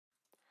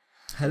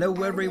Hello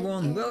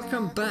everyone,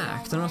 welcome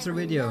back to another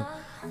video.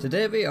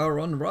 Today we are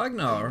on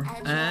Ragnar,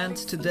 and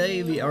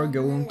today we are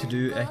going to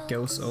do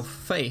Echoes of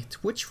Fate,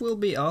 which will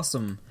be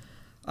awesome.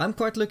 I'm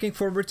quite looking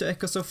forward to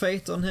Echoes of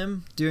Fate on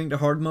him, doing the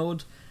hard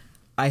mode.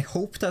 I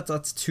hope that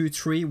at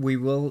 2-3 we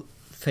will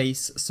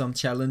face some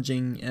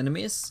challenging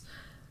enemies.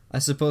 I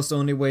suppose the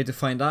only way to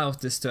find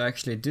out is to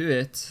actually do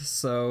it,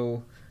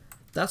 so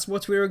that's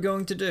what we are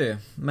going to do.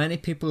 Many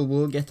people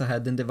will get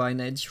ahead in Divine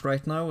Age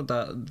right now,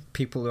 that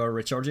people who are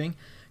recharging.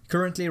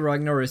 Currently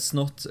Ragnar is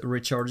not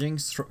recharging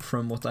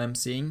from what I'm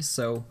seeing,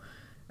 so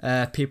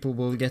people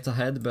will get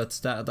ahead, but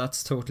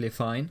that's totally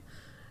fine.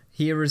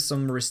 Here is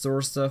some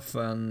restore stuff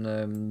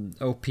and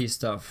OP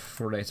stuff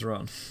for later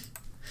on.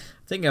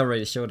 I think I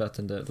already showed that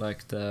in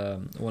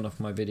the one of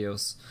my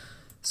videos.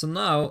 So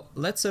now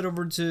let's head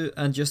over to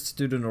and just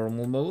do the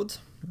normal mode,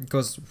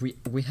 because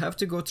we have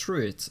to go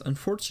through it.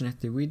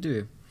 Unfortunately we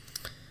do.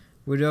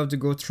 We do have to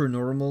go through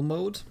normal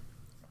mode,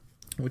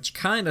 which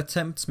kind of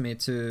tempts me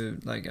to,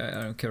 like, I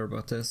don't care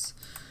about this,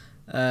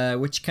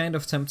 which kind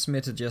of tempts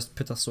me to just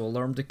put a soul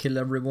arm to kill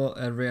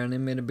every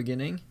enemy in the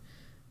beginning.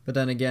 But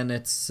then again,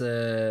 it's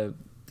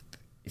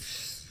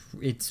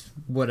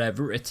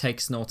whatever, it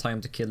takes no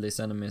time to kill these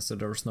enemies, so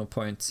there's no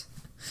point.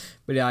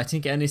 But yeah, I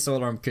think any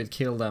soul arm could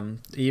kill them,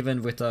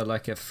 even with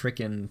like a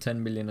freaking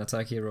 10 million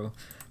attack hero.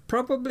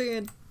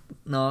 Probably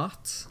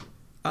not,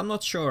 I'm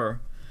not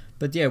sure.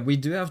 But yeah, we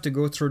do have to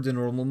go through the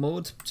normal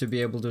mode to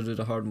be able to do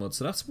the hard mode,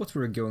 so that's what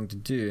we're going to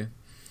do.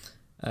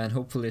 And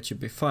hopefully it should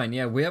be fine.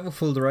 Yeah, we have a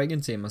full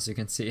dragon team, as you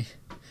can see.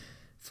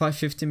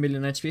 550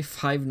 million HP,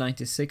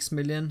 596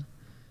 million.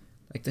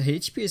 Like, the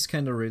HP is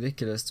kind of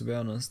ridiculous, to be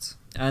honest.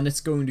 And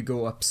it's going to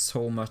go up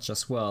so much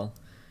as well.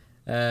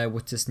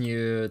 With this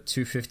new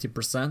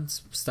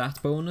 250% stat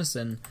bonus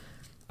in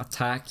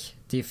attack,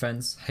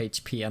 defense,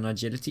 HP and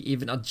agility.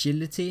 Even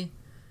agility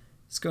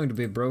is going to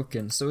be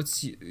broken. So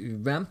it's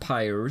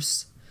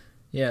vampires.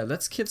 Yeah,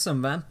 let's kill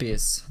some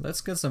vampies.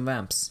 Let's kill some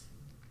vamps.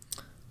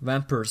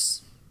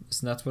 Vampers.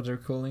 Isn't that what they're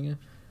calling it?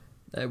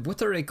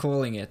 What are they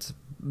calling it?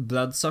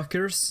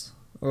 Bloodsuckers?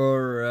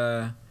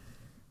 Or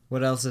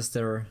what else is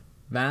there?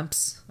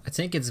 Vamps? I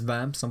think it's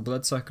vamps and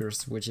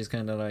bloodsuckers, which is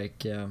kind of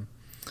like I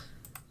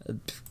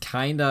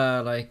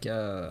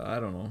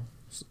don't know,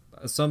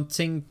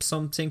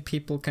 something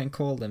people can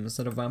call them.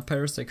 Instead of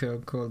vampires, they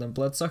could call them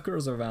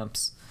bloodsuckers or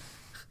vamps.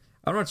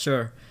 I'm not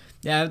sure.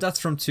 Yeah, that's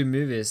from two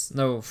movies.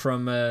 No,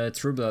 from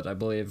True Blood, I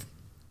believe.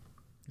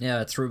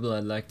 Yeah, True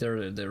Blood, like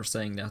they're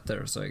saying that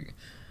there, so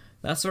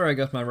that's where I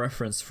got my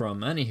reference from.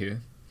 Anywho,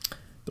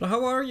 but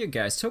how are you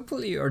guys?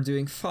 Hopefully you are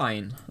doing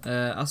fine.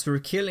 As we're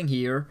killing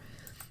here,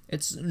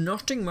 it's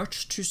nothing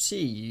much to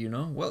see, you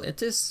know. Well,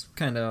 it is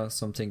kind of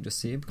something to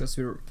see, because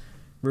we're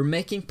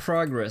making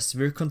progress.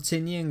 We're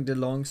continuing the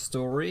long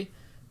story.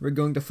 We're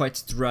going to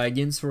fight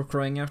dragons, for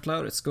crying out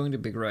loud. It's going to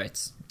be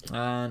great,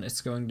 and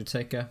it's going to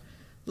take a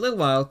little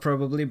while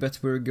probably, but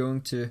we're going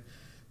to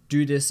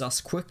do this as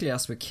quickly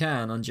as we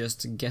can and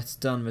just get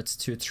done with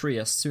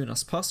 2-3 as soon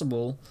as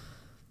possible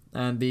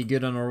and be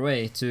good on our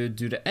way to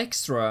do the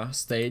extra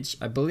stage.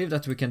 I believe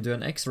that we can do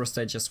an extra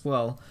stage as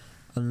well,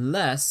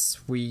 unless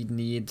we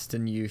need the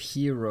new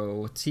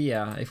hero,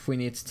 Tia. If we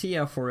need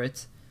Tia for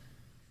it,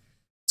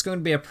 it's going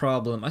to be a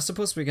problem. I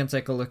suppose we can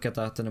take a look at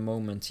that in a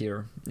moment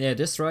here. Yeah,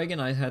 this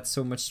dragon I had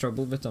so much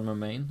trouble with on my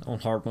main, on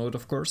hard mode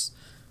of course.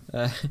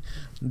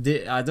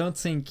 I don't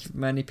think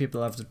many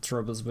people have the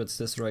troubles with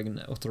this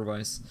dragon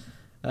otherwise.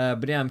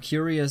 But yeah, I'm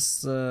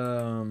curious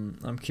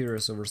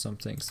over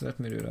something, so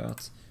let me do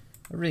that.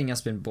 Everything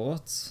has been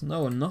bought?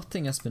 No,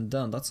 nothing has been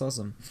done. That's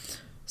awesome.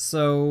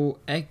 So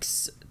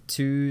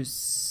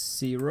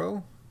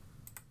X20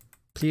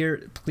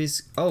 clear,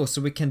 please. Oh,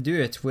 so we can do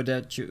it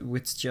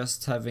with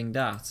just having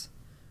that.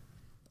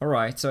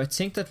 Alright, so I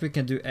think that we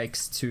can do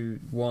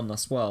X21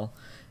 as well.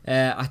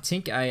 I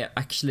think I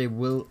actually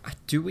will.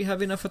 Do we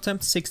have enough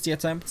attempts? 60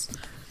 attempts?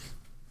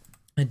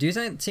 I do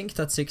think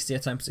that 60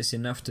 attempts is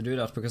enough to do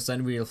that, because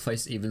then we'll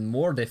face even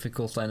more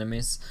difficult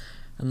enemies,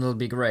 and it'll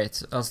be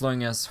great. As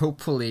long as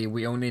hopefully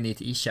we only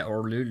need Isha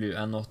or Lulu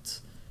and not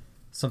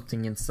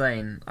something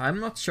insane. I'm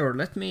not sure.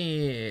 Let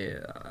me,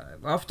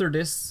 after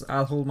this,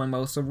 I'll hold my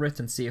mouse over it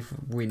and see if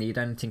we need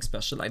anything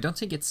special. I don't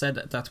think it said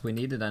that we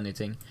needed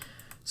anything,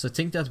 so I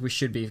think that we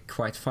should be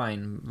quite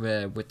fine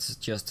with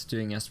just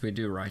doing as we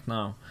do right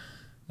now.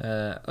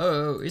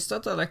 Oh, is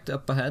that like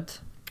up ahead?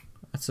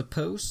 I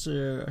suppose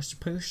so.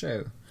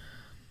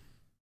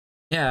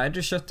 Yeah, I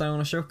just shut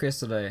down a showcase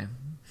today.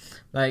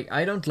 Like,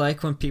 I don't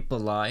like when people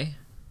lie,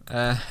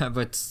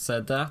 but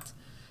said that.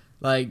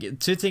 Like,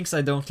 two things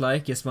I don't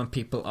like is when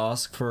people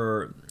ask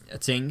for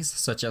things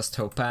such as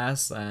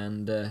topaz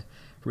and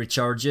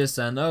recharges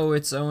and, oh,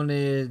 it's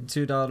only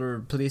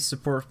 $2, please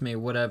support me,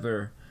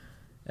 whatever.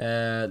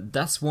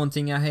 That's one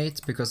thing I hate,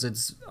 because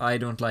I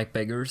don't like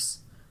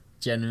beggars.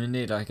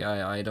 Genuinely, like,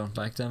 I don't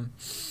like them.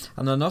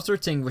 And another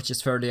thing which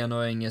is fairly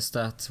annoying is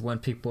that when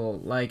people,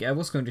 like, I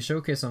was going to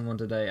showcase someone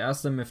today,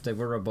 asked them if they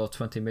were about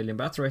 20 million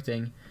bat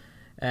rating,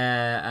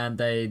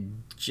 and I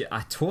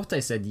thought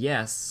they said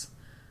yes.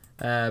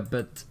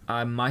 But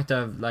I might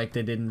have, like,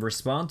 they didn't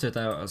respond to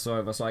it, so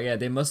I was like, yeah,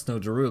 they must know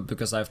the rule,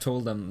 because I've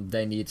told them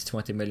they need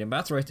 20 million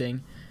bat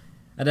rating.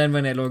 And then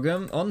when I log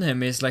on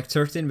him, it's like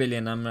 13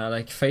 million. I'm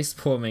like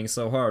facepalming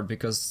so hard,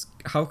 because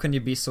how can you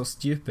be so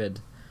stupid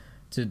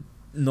to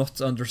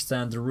not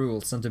understand the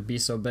rules and to be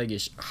so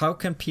beggish? How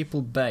can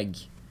people beg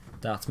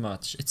that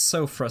much? It's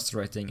so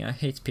frustrating. I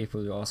hate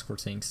people who ask for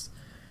things.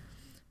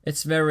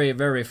 It's very,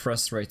 very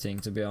frustrating,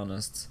 to be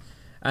honest.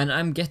 And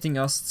I'm getting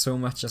asked so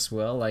much as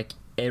well, like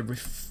every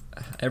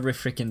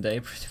freaking day,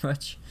 pretty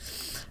much.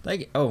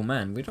 Like, oh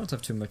man, we don't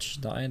have too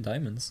much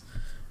diamonds.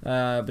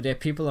 But yeah,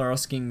 people are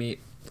asking me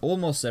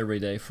almost every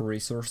day for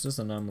resources,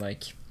 and I'm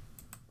like,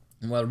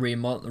 well,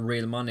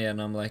 real money,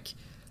 and I'm like,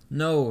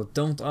 no,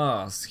 don't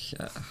ask.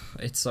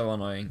 It's so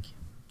annoying.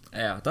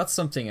 Yeah, that's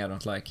something I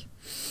don't like.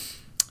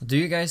 Do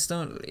you guys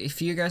don't?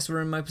 If you guys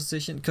were in my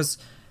position, because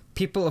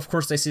people, of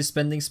course, they see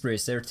spending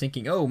sprees, they're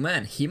thinking, oh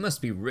man, he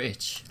must be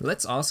rich,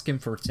 let's ask him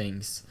for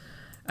things.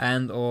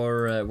 And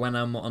or when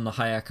I'm on a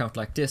high account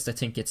like this, they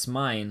think it's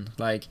mine.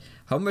 Like,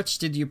 how much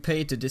did you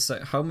pay to this?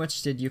 How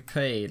much did you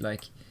pay?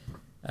 Like,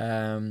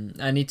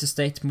 I need to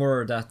state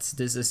more that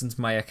this isn't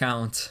my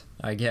account,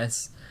 I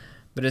guess.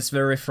 But it's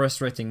very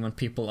frustrating when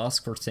people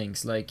ask for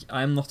things. Like,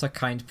 I'm not a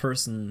kind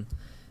person.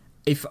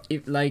 If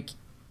like,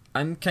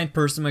 I'm a kind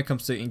person when it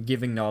comes to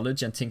giving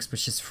knowledge and things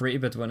which is free,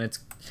 but when it's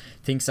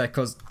things that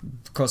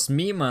cost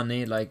me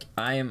money, like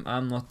I'm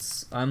not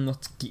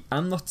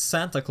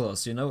Santa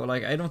Claus, you know?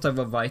 Like, I don't have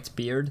a white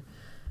beard.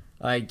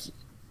 Like,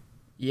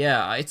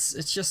 yeah, it's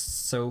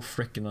just so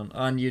freaking on.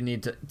 And you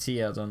need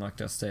Tia to unlock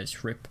that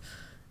stage, rip.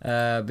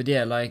 But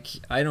yeah, like,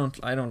 I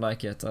don't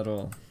like it at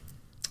all.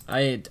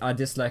 I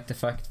dislike the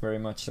fact very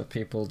much that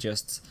people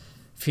just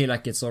feel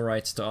like it's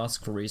alright to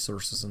ask for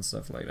resources and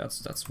stuff like that.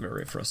 That's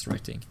very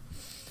frustrating.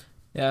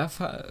 Yeah,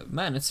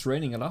 man, it's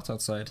raining a lot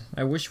outside.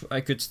 I wish I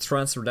could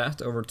transfer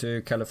that over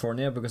to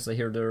California, because I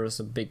hear there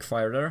is a big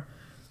fire there.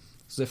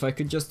 So if I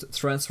could just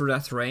transfer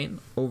that rain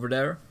over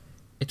there,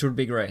 it would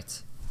be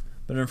great.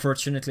 But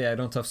unfortunately, I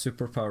don't have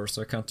superpowers,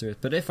 so I can't do it.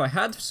 But if I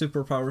had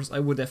superpowers, I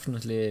would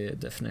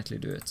definitely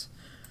do it.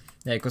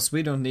 Yeah, because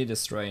we don't need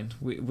this rain.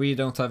 We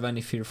don't have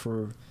any fear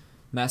for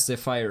massive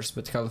fires,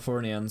 but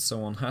California and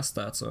so on has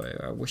that. So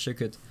I wish I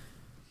could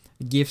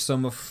give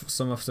some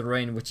of the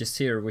rain which is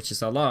here, which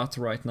is a lot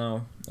right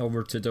now,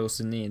 over to those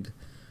in need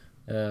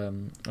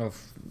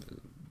of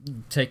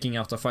taking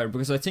out a fire.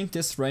 Because I think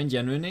this rain,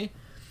 genuinely,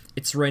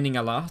 it's raining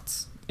a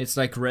lot. It's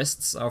like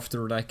rests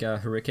after like a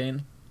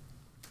hurricane.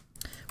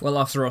 Well,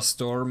 after a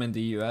storm in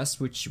the US,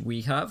 which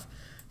we have.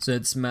 So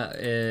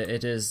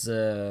it is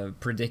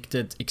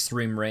predicted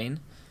extreme rain.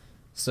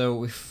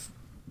 So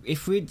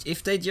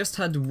if they just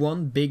had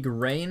one big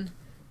rain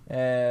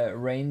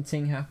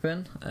thing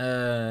happen,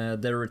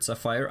 there it's a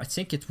fire, I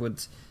think it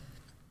would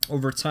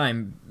over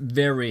time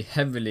very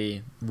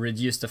heavily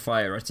reduce the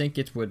fire. I think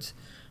it would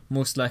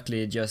most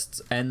likely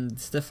just end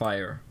the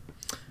fire.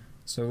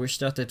 So I wish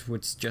that it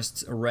would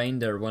just rain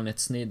there when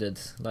it's needed.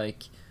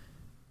 Like,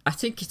 I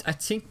think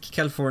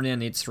California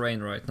needs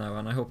rain right now,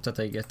 and I hope that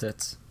they get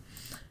it.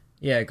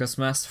 Yeah, because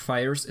mass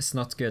fires is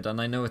not good,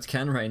 and I know it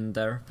can rain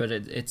there, but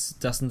it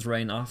doesn't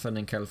rain often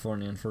in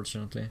California,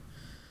 unfortunately.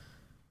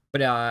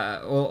 But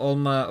yeah, all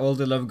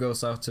the love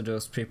goes out to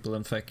those people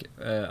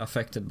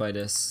affected by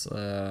this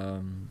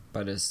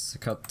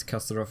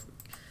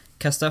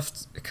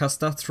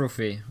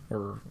catastrophe,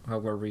 or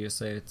however you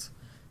say it,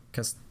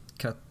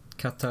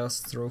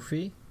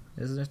 catastrophe,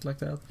 isn't it like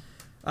that?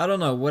 I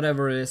don't know,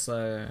 whatever it is.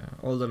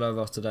 All the love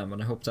out to them,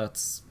 and I hope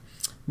that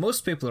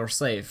most people are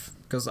safe,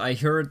 because I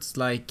heard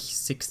like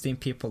 16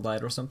 people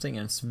died or something,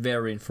 and it's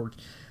very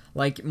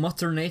like,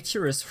 Mother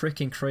Nature is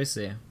freaking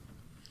crazy.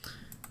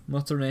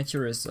 Mother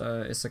Nature is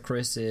a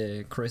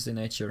crazy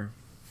nature.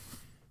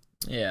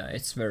 Yeah,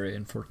 it's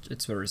very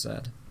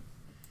sad.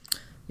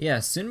 Yeah,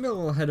 soon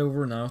we'll head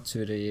over now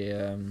to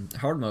the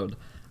hard mode.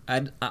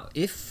 And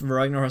if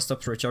Ragnar has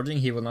stopped recharging,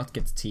 he will not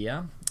get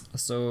Tia.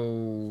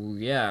 So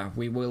yeah,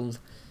 we will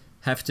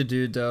have to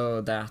do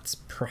that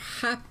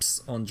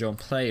perhaps on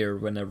JohnPlayer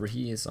whenever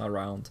he is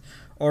around,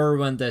 or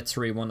when the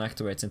 3-1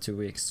 activates in 2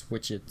 weeks,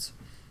 which it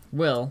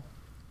will.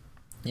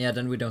 Yeah,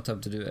 then we don't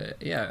have to do it.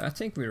 Yeah, I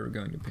think we're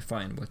going to be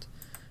fine with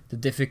the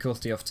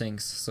difficulty of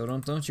things, so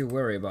don't you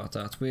worry about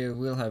that. We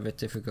will have it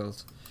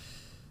difficult.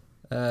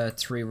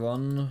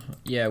 3-1.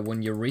 Yeah,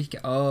 when you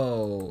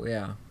oh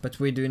yeah, but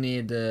we do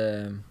need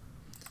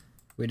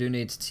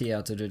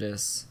Tia to do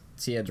this.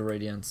 Tia the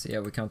Radiance.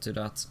 Yeah, we can't do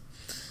that.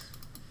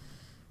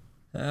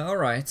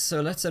 Alright, so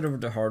let's head over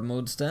to hard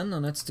modes then,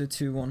 and let's do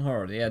 2-1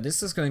 hard. Yeah,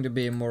 this is going to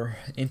be more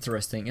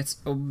interesting. It's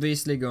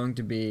obviously going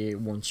to be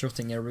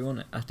one-shotting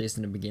everyone, at least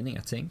in the beginning,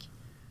 I think.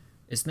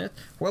 Isn't it?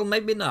 Well,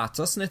 maybe not.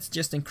 Doesn't it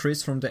just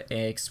increase from the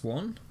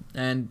AX1?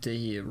 And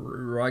the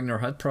Ragnar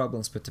had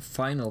problems with the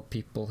final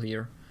people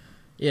here.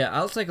 Yeah,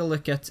 I'll take a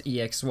look at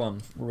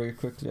EX1 really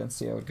quickly and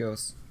see how it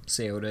goes.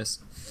 See how it is.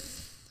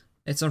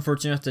 It's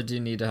unfortunate that you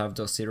need to have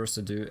those zeros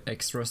to do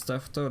extra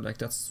stuff though, like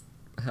that's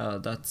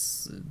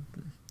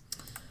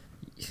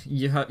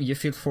you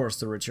feel forced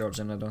to recharge,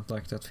 and I don't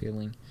like that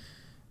feeling.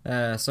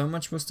 So how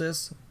much was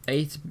this?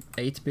 8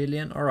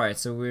 billion? Alright,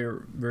 so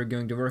we're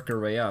going to work our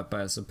way up,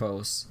 I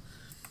suppose.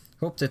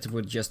 Hope that it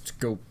would just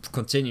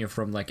continue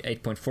from like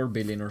 8.4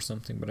 billion or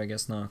something, but I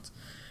guess not.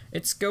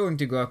 It's going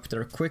to go up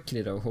there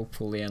quickly though,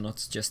 hopefully, and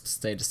not just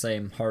stay the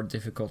same hard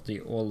difficulty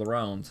all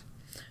around.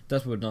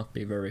 That would not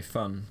be very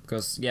fun,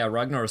 because yeah,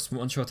 Ragnar is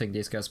one-shotting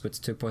these guys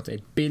with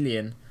 2.8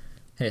 billion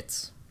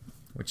hits,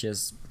 which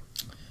is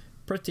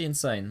pretty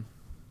insane.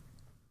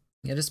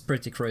 It is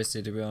pretty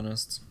crazy, to be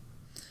honest.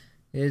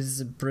 It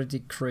is pretty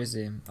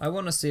crazy. I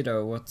want to see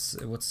though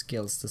what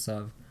skills this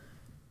have.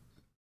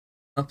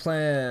 I'll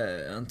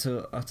play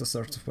until at the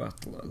start of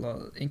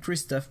battle.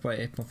 Increase def by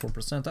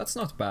 8.4%. That's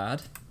not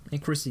bad.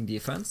 Increasing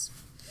defense.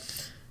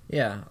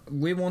 Yeah,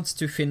 we want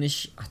to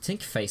finish, I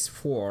think, phase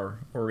 4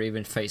 or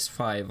even phase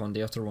 5 on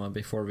the other one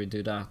before we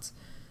do that.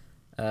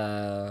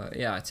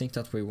 Yeah, I think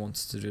that we want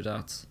to do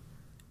that.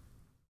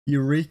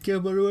 Eureka,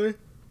 by the way.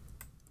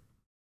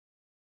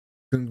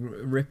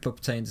 Rip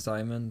obtained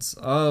diamonds.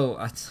 Oh,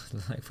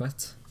 like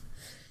what?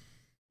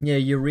 Yeah,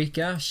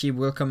 Eureka, she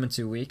will come in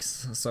 2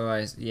 weeks,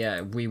 so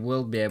yeah, we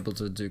will be able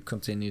to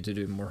continue to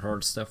do more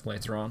hard stuff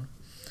later on.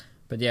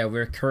 But yeah,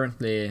 we're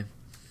currently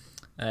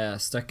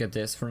stuck at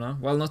this for now.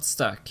 Well, not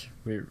stuck,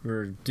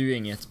 we're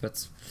doing it,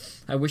 but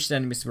I wish the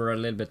enemies were a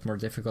little bit more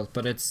difficult,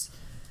 but it's,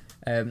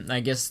 I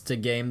guess the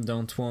game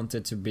don't want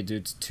it to be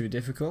too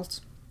difficult.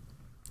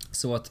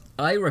 So what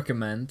I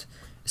recommend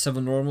is have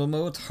a normal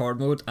mode, hard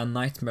mode, and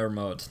nightmare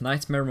mode.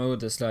 Nightmare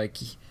mode is like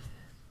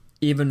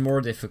even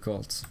more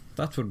difficult.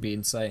 That would be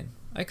insane.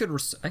 I could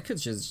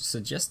just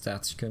suggest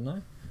that, couldn't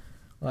I?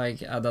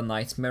 Like add a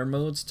nightmare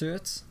mode to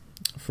it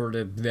for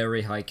the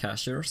very high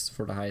cashers,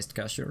 for the highest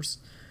cashers.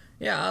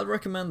 Yeah, I'll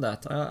recommend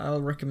that.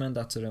 I'll recommend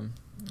that to them.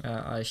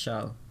 I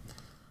shall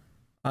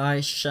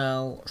do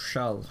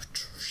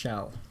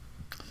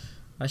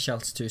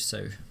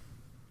so.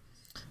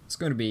 It's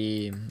going to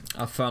be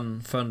a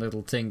fun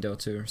little thing though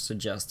to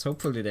suggest.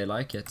 Hopefully they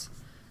like it.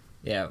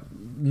 Yeah,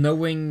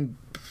 knowing,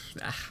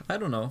 I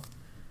don't know.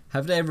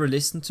 Have they ever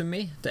listened to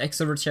me? The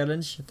extrovert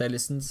challenge, they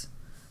listened,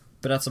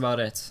 but that's about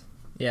it.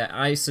 Yeah,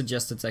 I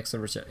suggested the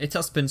extrovert challenge. It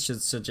has been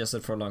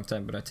suggested for a long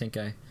time, but I think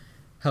I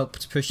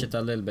helped push it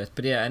a little bit.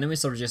 But yeah,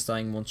 enemies are just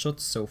dying one shot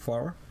so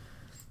far,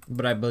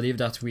 but I believe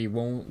that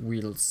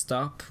we'll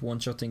stop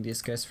one-shotting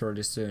these guys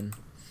fairly soon.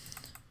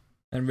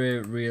 And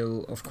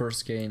we'll of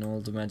course gain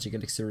all the magic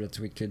elixir that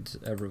we could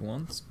ever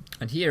want.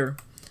 And here,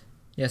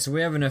 yeah, so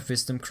we have enough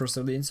wisdom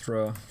chrysalines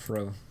for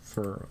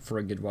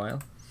a good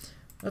while.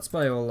 Let's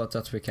buy all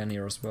that we can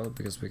here as well,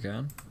 because we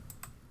can.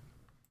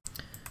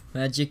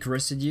 Magic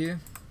residue.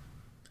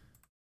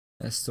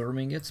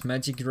 Storming it.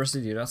 Magic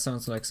residue, that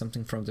sounds like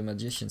something from The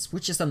Magicians,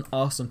 which is an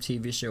awesome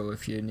TV show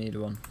if you need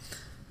one.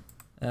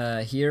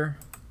 Here,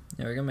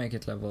 yeah, we can make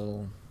it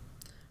level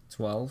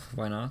 12,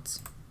 why not?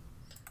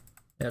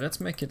 Yeah, let's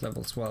make it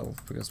level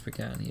 12, because we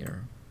can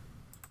here.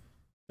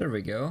 There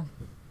we go.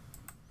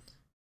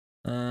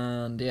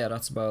 And yeah,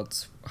 that's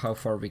about how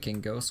far we can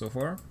go so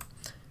far.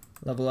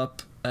 Level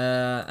up.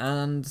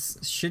 And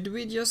should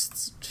we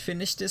just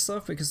finish this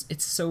off, because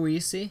it's so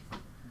easy?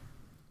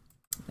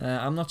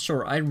 I'm not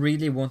sure. I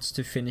really want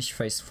to finish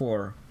phase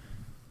 4.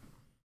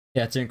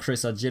 Yeah, to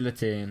increase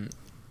agility.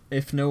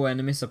 If no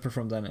enemies apart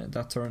from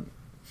that turn.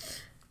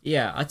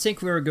 Yeah, I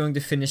think we're going to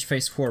finish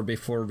phase 4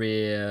 before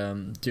we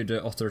do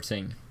the other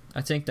thing.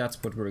 I think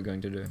that's what we're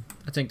going to do.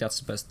 I think that's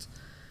the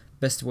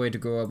best way to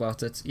go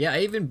about it. Yeah, I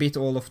even beat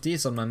all of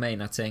these on my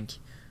main, I think.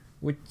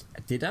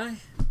 Did I?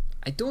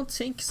 I don't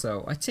think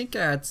so. I think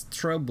I had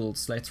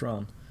troubles later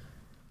on.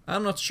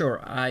 I'm not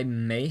sure. I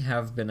may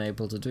have been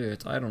able to do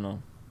it. I don't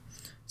know.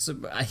 So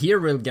here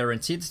we're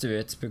guaranteed to do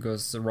it,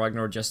 because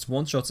Ragnar just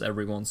one-shots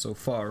everyone so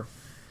far.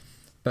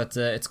 But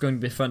it's going to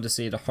be fun to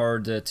see the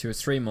hard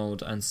 2-3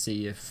 mode and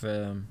see if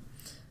the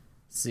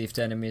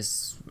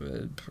enemies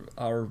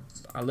are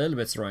a little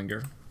bit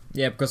stronger.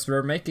 Yeah, because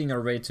we're making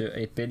our way to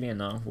 8 billion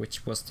now,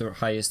 which was the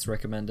highest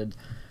recommended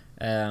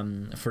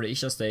for the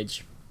Isha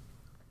stage.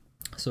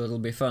 So it'll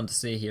be fun to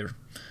see here.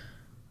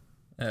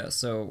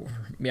 So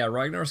yeah,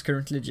 Ragnar's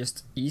currently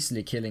just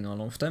easily killing all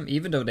of them,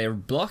 even though they're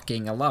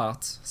blocking a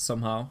lot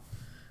somehow.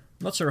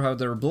 Not sure how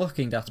they're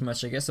blocking that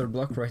much. I guess their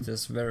block rate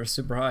is very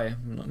super high.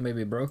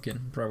 Maybe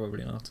broken,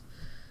 probably not.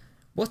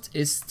 What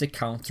is the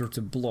counter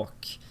to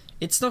block?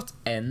 It's not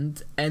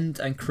end. End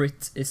and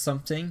crit is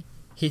something.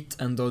 Hit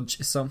and dodge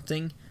is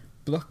something.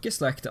 Block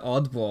is like the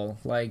oddball.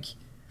 Like,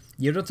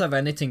 you don't have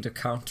anything to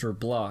counter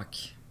block.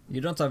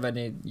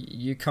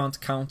 You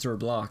can't counter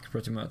block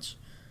pretty much.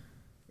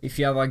 If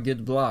you have a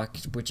good block,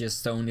 which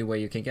is the only way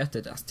you can get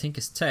it, I think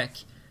is tech.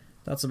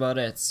 That's about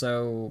it.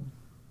 So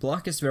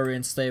block is very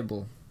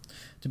unstable.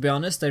 To be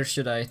honest, they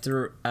should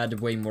either add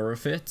way more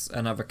of it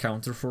and have a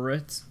counter for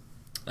it,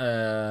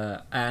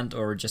 and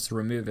or just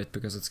remove it,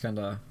 because it's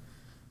kinda,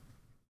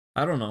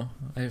 I don't know,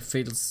 it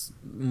feels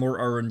more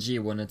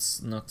RNG when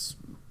it's not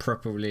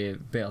properly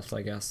built,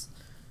 I guess.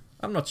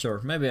 I'm not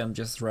sure, maybe I'm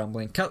just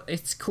rambling.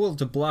 It's cool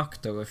to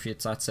block though if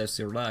that saves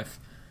your life.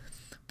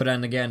 But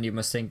then again, you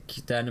must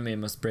think the enemy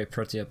must be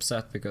pretty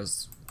upset,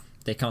 because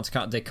they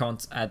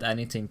can't add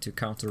anything to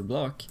counter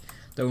block.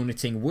 The only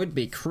thing would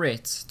be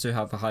crit to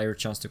have a higher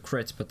chance to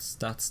crit, but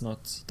that's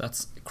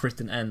crit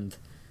and end,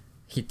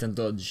 hit and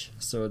dodge.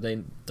 So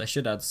they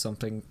should add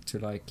something to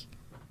like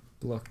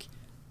block.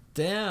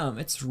 Damn,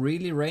 it's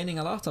really raining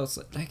a lot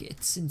outside. Like,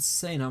 it's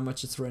insane how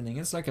much it's raining.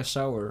 It's like a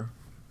shower.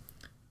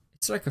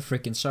 It's like a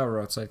freaking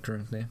shower outside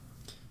currently.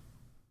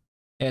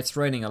 Yeah, it's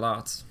raining a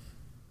lot.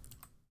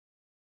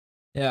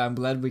 Yeah, I'm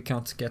glad we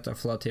can't get a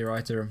flood here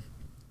either.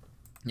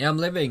 Yeah, I'm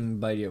living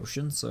by the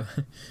ocean, so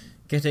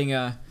getting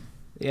a...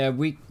 Yeah,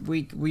 we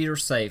are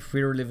safe.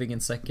 We are living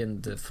in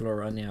second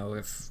floor anyhow,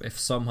 if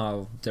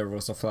somehow there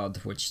was a flood,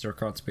 which there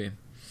can't be.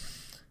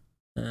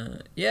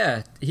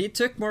 Yeah, he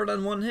took more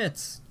than one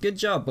hit. Good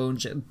job,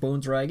 Bone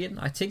Dragon.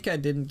 I think I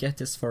didn't get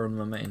this far on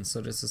my main,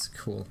 so this is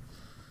cool.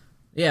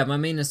 Yeah, my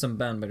main is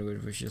unbanned, by the way,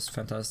 which is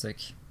fantastic.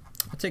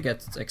 I think I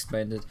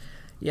explained it.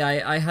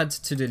 Yeah, I had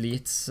to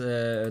delete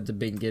the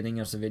beginning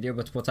of the video,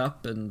 but what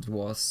happened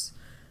was...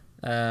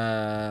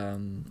 I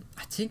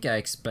think I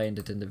explained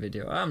it in the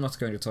video. I'm not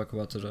going to talk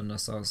about it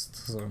unasked,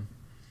 so...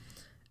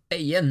 Hey,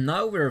 yeah,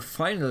 now we're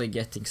finally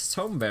getting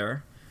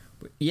somewhere.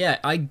 Yeah,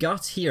 I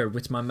got here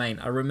with my main.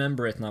 I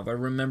remember it now. I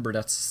remember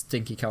that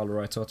stinky color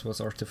I thought was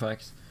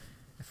artifact.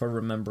 If I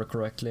remember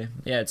correctly.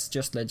 Yeah, it's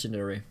just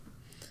legendary.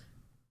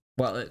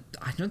 Well,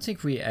 I don't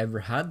think we ever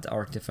had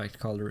artifact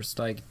colors.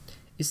 Like,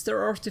 is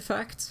there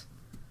artifact?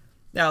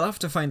 Yeah, I'll have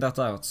to find that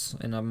out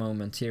in a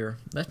moment here.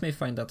 Let me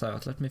find that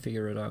out. Let me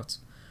figure it out.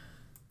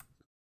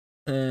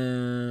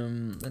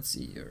 Let's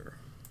see here.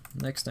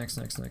 Next.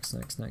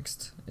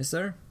 Is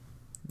there?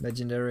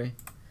 Legendary.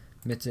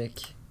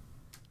 Mythic.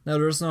 No,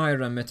 there's no higher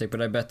than Mythic,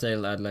 but I bet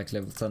they'll add like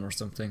level 10 or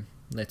something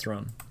later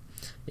on.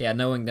 Yeah,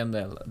 knowing them,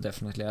 they'll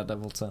definitely add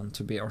level 10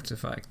 to be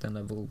artifact, and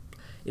level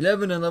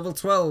 11 and level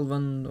 12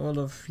 and all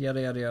of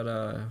yada yada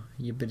yada.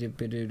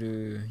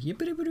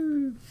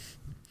 Yibbidi-bidi-doo.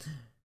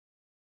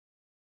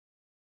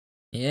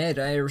 Yeah,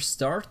 they're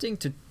starting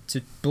to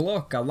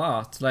block a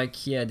lot.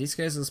 Like, yeah, these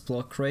guys'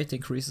 block rate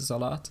increases a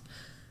lot.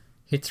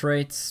 Hit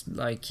rate,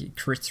 like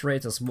crit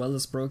rate as well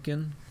is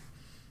broken.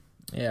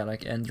 Yeah,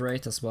 like end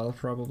rate as well,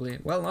 probably.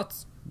 Well,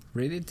 not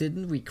really.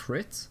 Didn't we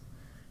crit?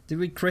 Did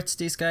we crit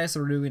these guys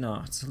or do we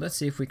not? Let's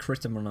see if we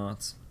crit them or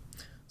not.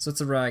 So it's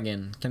a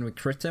Ragan. Can we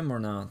crit them or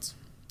not?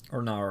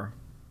 Or nar?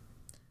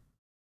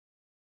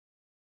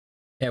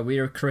 Yeah, we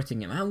are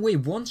critting him. And we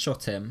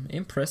one-shot him.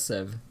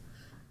 Impressive.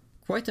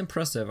 Quite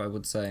impressive, I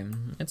would say.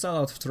 It's a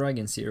lot of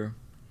dragons here.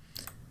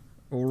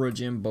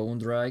 Origin, Bone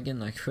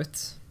Dragon, I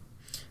quit.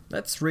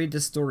 Let's read the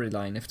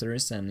storyline if there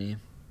is any.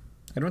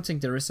 I don't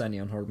think there is any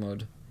on hard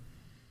mode.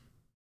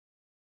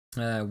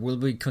 Will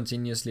we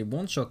continuously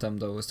one-shot them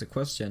though, is the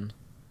question.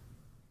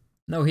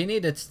 No, he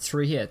needed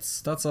 3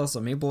 hits. That's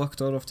awesome. He blocked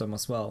all of them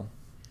as well.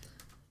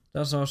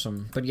 That's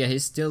awesome. But yeah,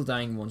 he's still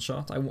dying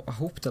one-shot. I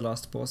hope the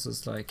last boss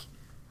is like...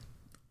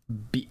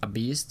 a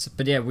beast.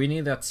 But yeah, we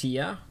need that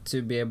Tia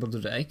to be able to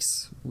do the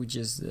X, which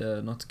is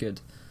not good.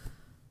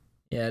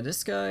 Yeah,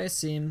 this guy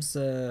seems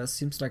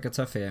like a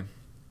toughie.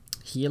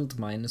 Healed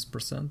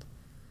 -%.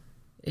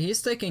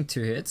 He's taking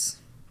 2 hits.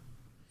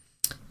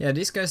 Yeah,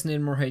 these guys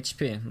need more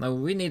HP. Now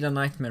we need a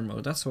nightmare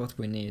mode. That's what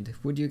we need.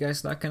 Would you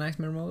guys like a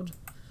nightmare mode?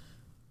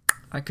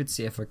 I could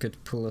see if I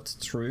could pull it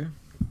through.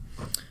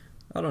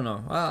 I don't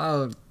know.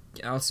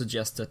 I'll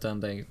suggest it,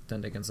 and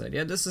then they can say,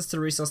 yeah, this is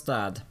Teresa's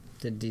dad.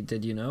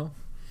 Did you know?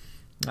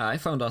 I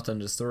found out on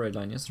the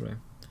storyline yesterday.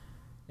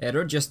 Yeah,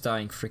 they're just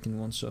dying freaking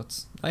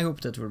one-shots. I hope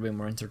that will be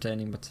more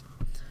entertaining, but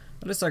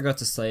at least I got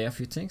to say a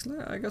few things.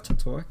 I got to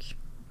talk.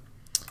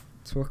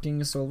 Talking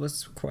is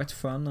always quite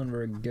fun, and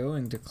we're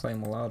going to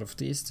claim a lot of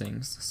these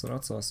things, so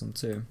that's awesome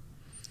too.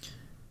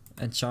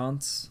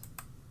 Enchant.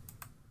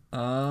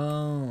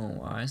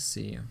 Oh, I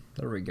see.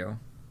 There we go.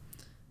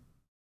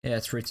 Yeah,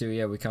 3-2.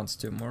 Yeah, we can't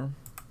do more.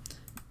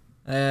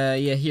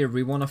 Yeah, here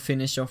we want to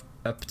finish up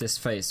this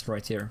phase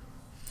right here.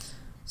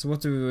 So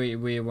what do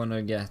we want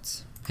to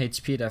get?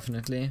 HP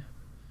definitely.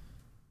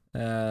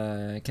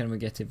 Can we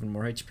get even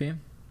more HP?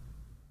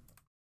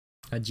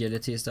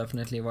 Agility is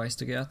definitely wise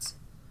to get.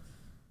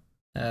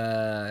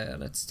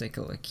 Let's take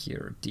a look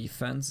here.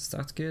 Defense, is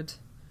that good?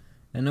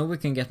 I know we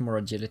can get more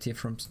agility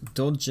from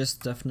dodge is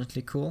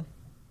definitely cool.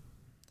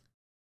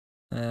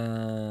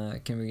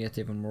 Can we get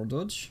even more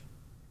dodge?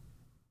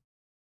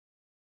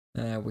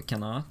 We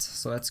cannot,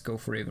 so let's go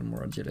for even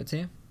more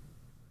agility.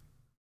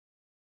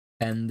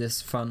 And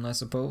this fun, I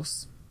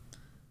suppose.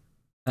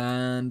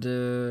 And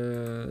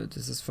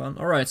this is fun.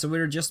 Alright, so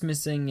we're just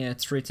missing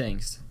 3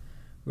 things.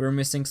 We're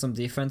missing some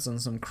defense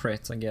and some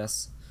crit, I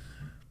guess.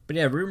 But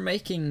yeah, we're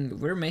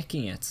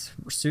making it.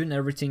 Soon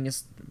everything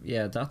is...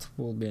 Yeah, that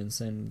will be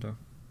insane though.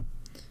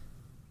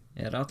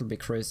 Yeah, that'll be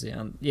crazy.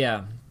 And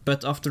yeah,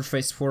 but after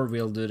phase 4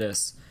 we'll do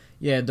this.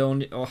 Yeah, the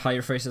only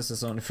higher phases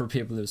is only for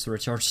people who's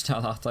recharged a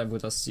lot, I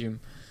would assume.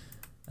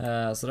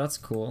 So that's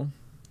cool.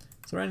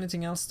 Is there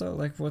anything else though?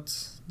 Like, what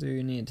do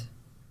you need?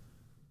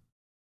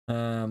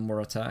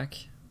 More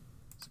attack.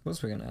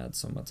 Suppose we can add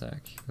some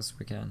attack, because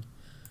we can.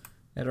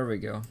 Yeah, there we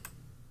go.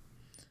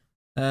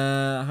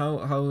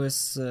 How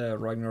is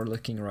Ragnar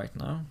looking right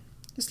now?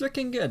 It's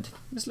looking good.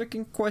 It's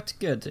looking quite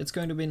good. It's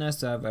going to be nice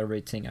to have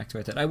everything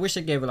activated. I wish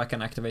I gave like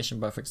an activation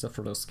buff except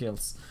for those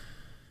skills.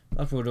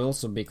 That would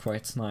also be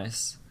quite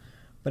nice.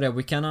 But yeah,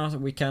 we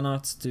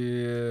cannot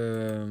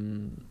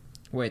do...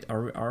 wait,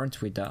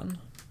 aren't we done?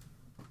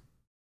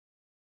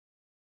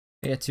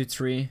 Yeah, 2,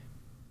 3.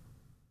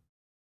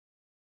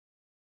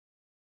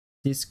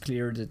 Please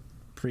clear the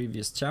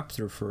previous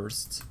chapter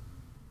first.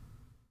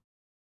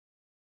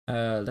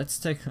 Let's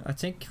take... I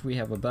think we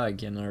have a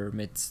bug in our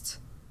midst.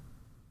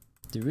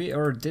 Do we?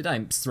 Or did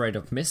I straight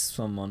up miss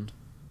someone?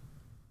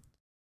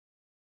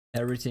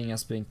 Everything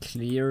has been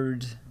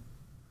cleared.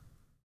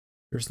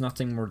 There's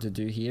nothing more to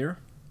do here.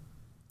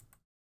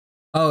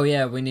 Oh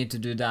yeah, we need to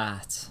do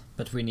that.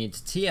 But we need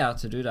Tia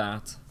to do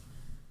that.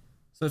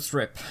 So it's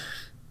RIP.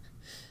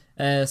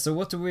 So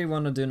what do we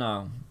want to do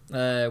now?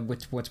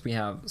 With what we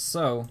have.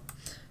 So,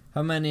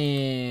 how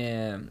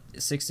many...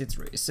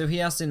 63. So he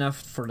has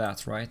enough for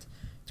that, right?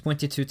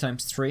 22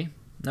 times 3.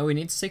 Now we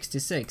need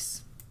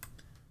 66.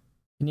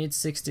 We need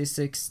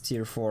 66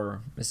 tier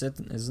 4.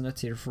 Isn't it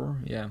tier 4?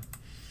 Yeah.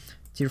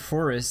 Tier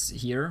 4 is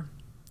here.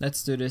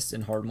 Let's do this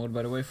in hard mode,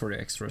 by the way, for the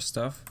extra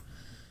stuff.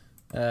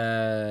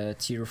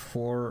 Tier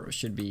 4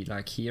 should be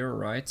like here,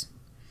 right?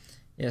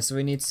 Yeah, so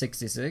we need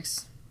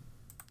 66.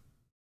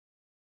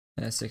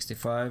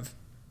 65.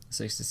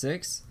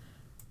 66.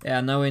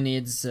 Yeah, now he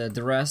needs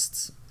the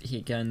rest.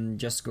 He can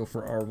just go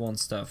for R1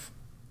 stuff.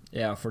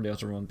 Yeah, for the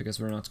other one, because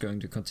we're not going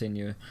to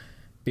continue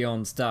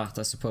beyond that,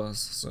 I suppose.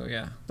 So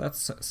yeah, that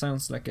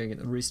sounds like a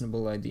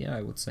reasonable idea,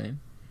 I would say.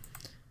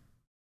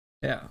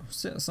 Yeah,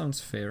 sounds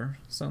fair.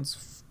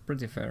 Sounds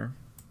pretty fair.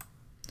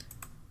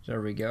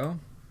 There we go.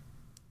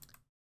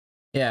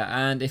 Yeah,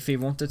 and if he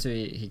wanted to,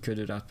 he could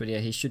do that, but yeah,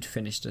 he should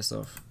finish this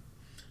off.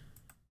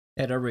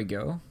 Yeah, there we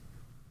go.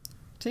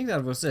 I think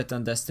that was it.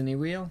 And Destiny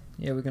Wheel.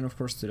 Yeah, we can of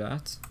course do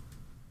that.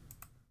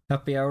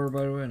 Happy hour,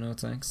 by the way. No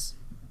thanks.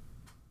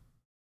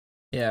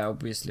 Yeah,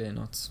 obviously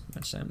not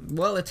much time.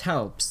 Well, it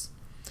helps.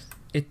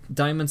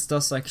 Diamonds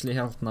does actually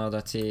help now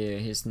that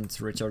he isn't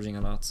recharging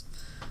a lot.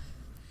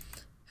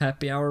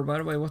 Happy hour, by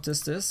the way. What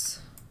is this?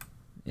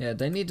 Yeah,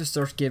 they need to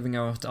start giving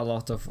out a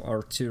lot of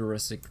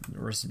R2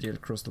 residual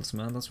crystals,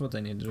 man. That's what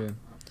they need to do.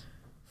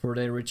 For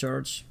their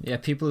recharge. Yeah,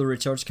 people who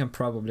recharge can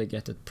probably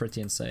get it pretty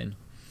insane.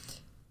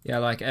 Yeah,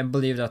 like, I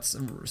believe that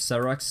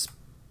Serax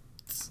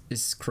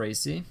is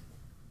crazy.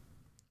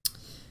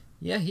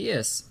 Yeah, he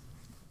is.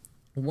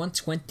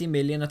 120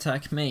 million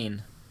attack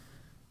main.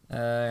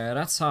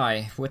 That's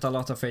high, with a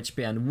lot of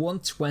HP. And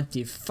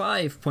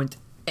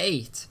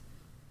 125.8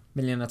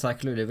 million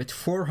attack Lulu, with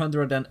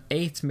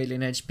 408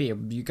 million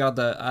HP. You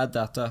gotta add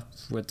that up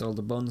with all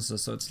the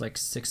bonuses, so it's like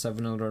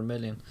 600-700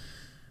 million.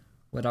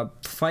 With a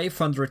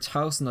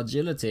 500,000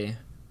 agility.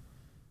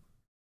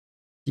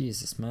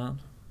 Jesus,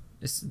 man.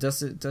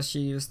 Does she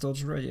use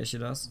dodge right? Yeah, she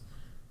does.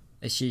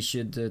 She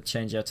should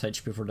change that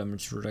HP for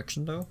damage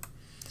reduction though.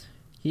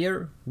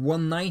 Here,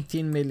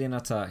 119 million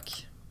attack.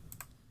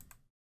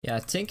 Yeah, I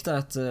think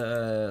that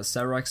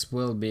Serax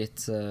will beat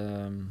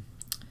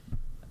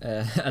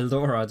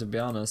Eldora, to be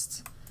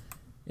honest.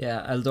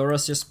 Yeah,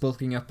 Eldora's just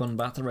bulking up on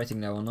battle rating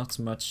now and not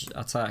much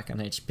attack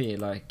and HP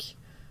like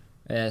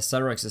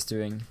Serax is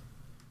doing.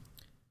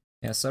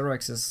 Yeah,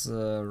 Serax is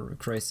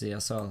crazy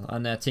as well.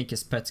 And I think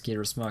his pet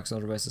gear is max,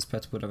 otherwise his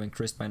pet would have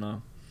increased by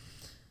now.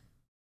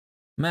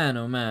 Man,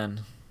 oh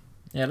man.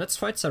 Yeah, let's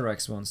fight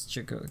Serax once,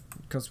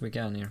 because we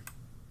can here.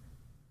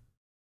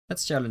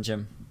 Let's challenge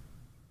him.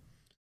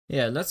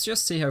 Yeah, let's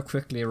just see how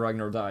quickly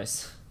Ragnar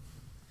dies.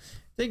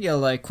 I think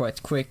he'll die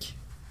quite quick.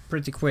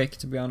 Pretty quick,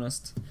 to be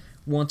honest.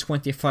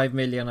 125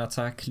 million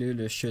attack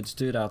Lulu should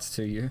do that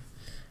to you.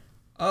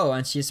 Oh,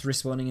 and she's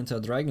respawning into a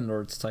Dragon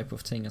Lord type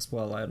of thing as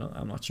well.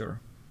 I'm not sure.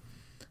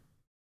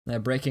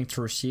 Breaking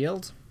through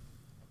shield.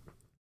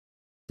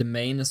 The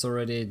main has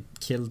already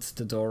killed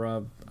the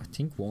Dora, I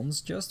think once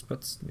just,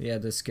 but yeah,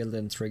 the skill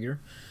didn't trigger.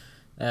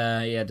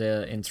 Yeah,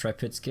 the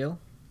Intrepid skill.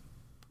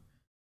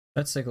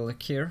 Let's take a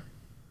look here.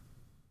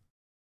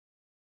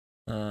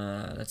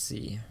 Let's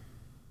see.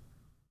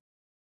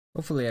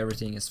 Hopefully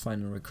everything is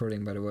fine in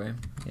recording, by the way.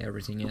 Yeah,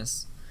 everything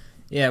is.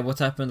 Yeah, what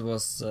happened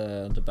was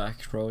the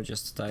back row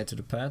just died to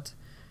the pet.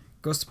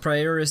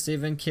 JohnPlayer is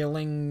even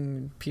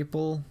killing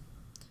people.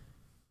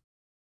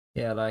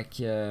 Yeah, like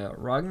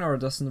Ragnar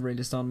doesn't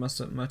really stand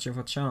much of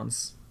a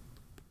chance.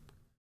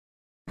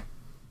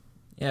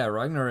 Yeah,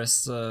 Ragnar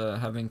is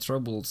having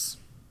troubles.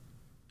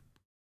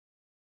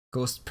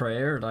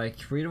 JohnPlayer, like,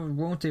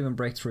 won't even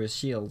break through his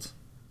shield.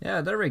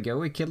 Yeah, there we go,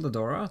 we killed the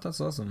Dora, that's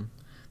awesome.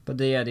 But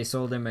yeah, they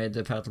sold, they made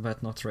the battle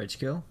pet not rage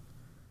kill.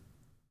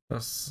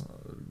 That's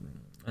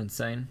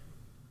insane.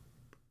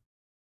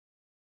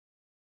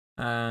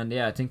 And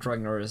yeah, I think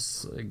Ragnar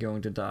is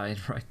going to die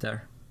right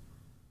there.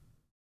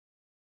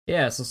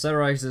 Yeah, so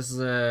Serax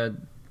is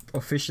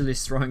officially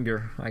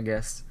stronger, I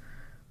guess.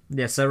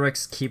 Yeah,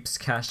 Serax keeps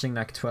cashing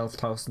like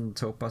 12,000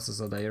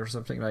 topazes a day or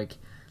something. Like,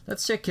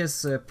 let's check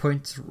his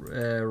point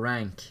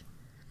rank.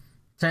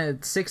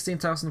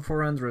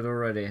 16,400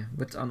 already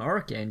with an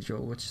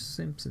Archangel, which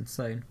seems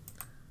insane.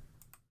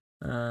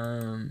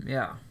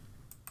 Yeah.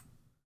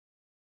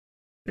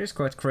 It is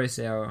quite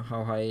crazy how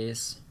high he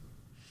is.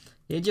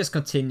 He just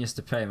continues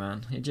to play,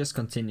 man. He just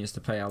continues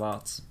to play a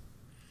lot.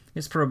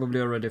 He's probably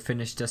already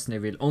finished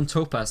Destinyville on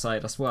Topaz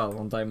side as well,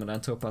 on Diamond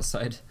and Topaz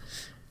side.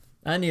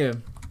 Anyway,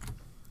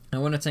 I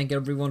want to thank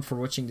everyone for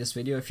watching this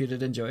video. If you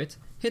did enjoy it,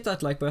 hit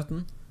that like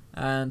button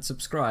and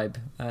subscribe.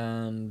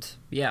 And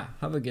yeah,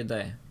 have a good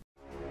day.